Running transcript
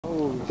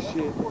Holy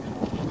shit.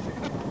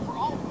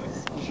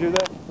 Did you hear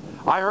that?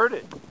 I heard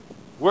it.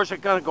 Where's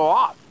it gonna go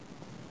off?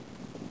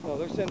 No,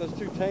 they're saying those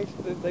 2 tanks,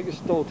 they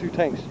just stole 2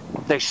 tanks.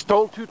 They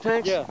stole 2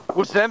 tanks? Yeah.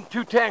 Was them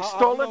 2 tanks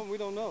stolen? We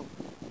don't know.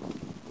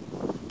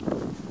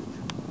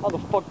 How the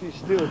fuck do you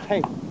steal a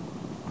tank?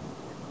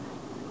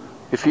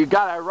 If you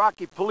got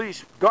Iraqi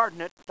police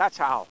guarding it, that's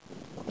how.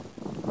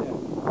 Yeah.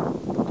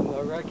 And the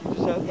Iraqi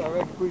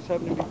police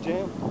happen to be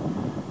jammed.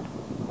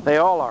 They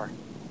all are.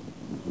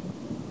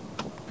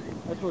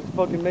 That's what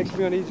fucking makes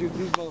me uneasy with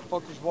these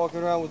motherfuckers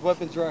walking around with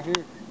weapons right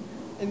here.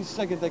 Any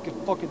second they could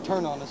fucking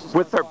turn on us.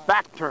 With their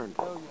back turned.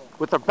 Hell yeah.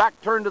 With their back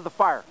turned to the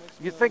fire.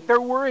 You think they're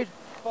worried?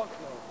 Fuck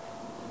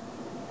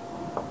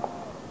no.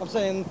 I'm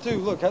saying too,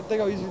 look,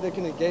 think how easy they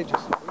can engage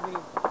us.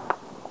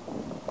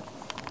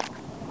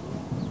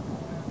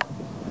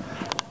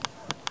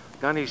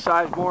 Gunny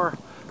Sizemore,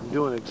 I'm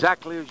doing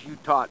exactly as you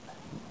taught.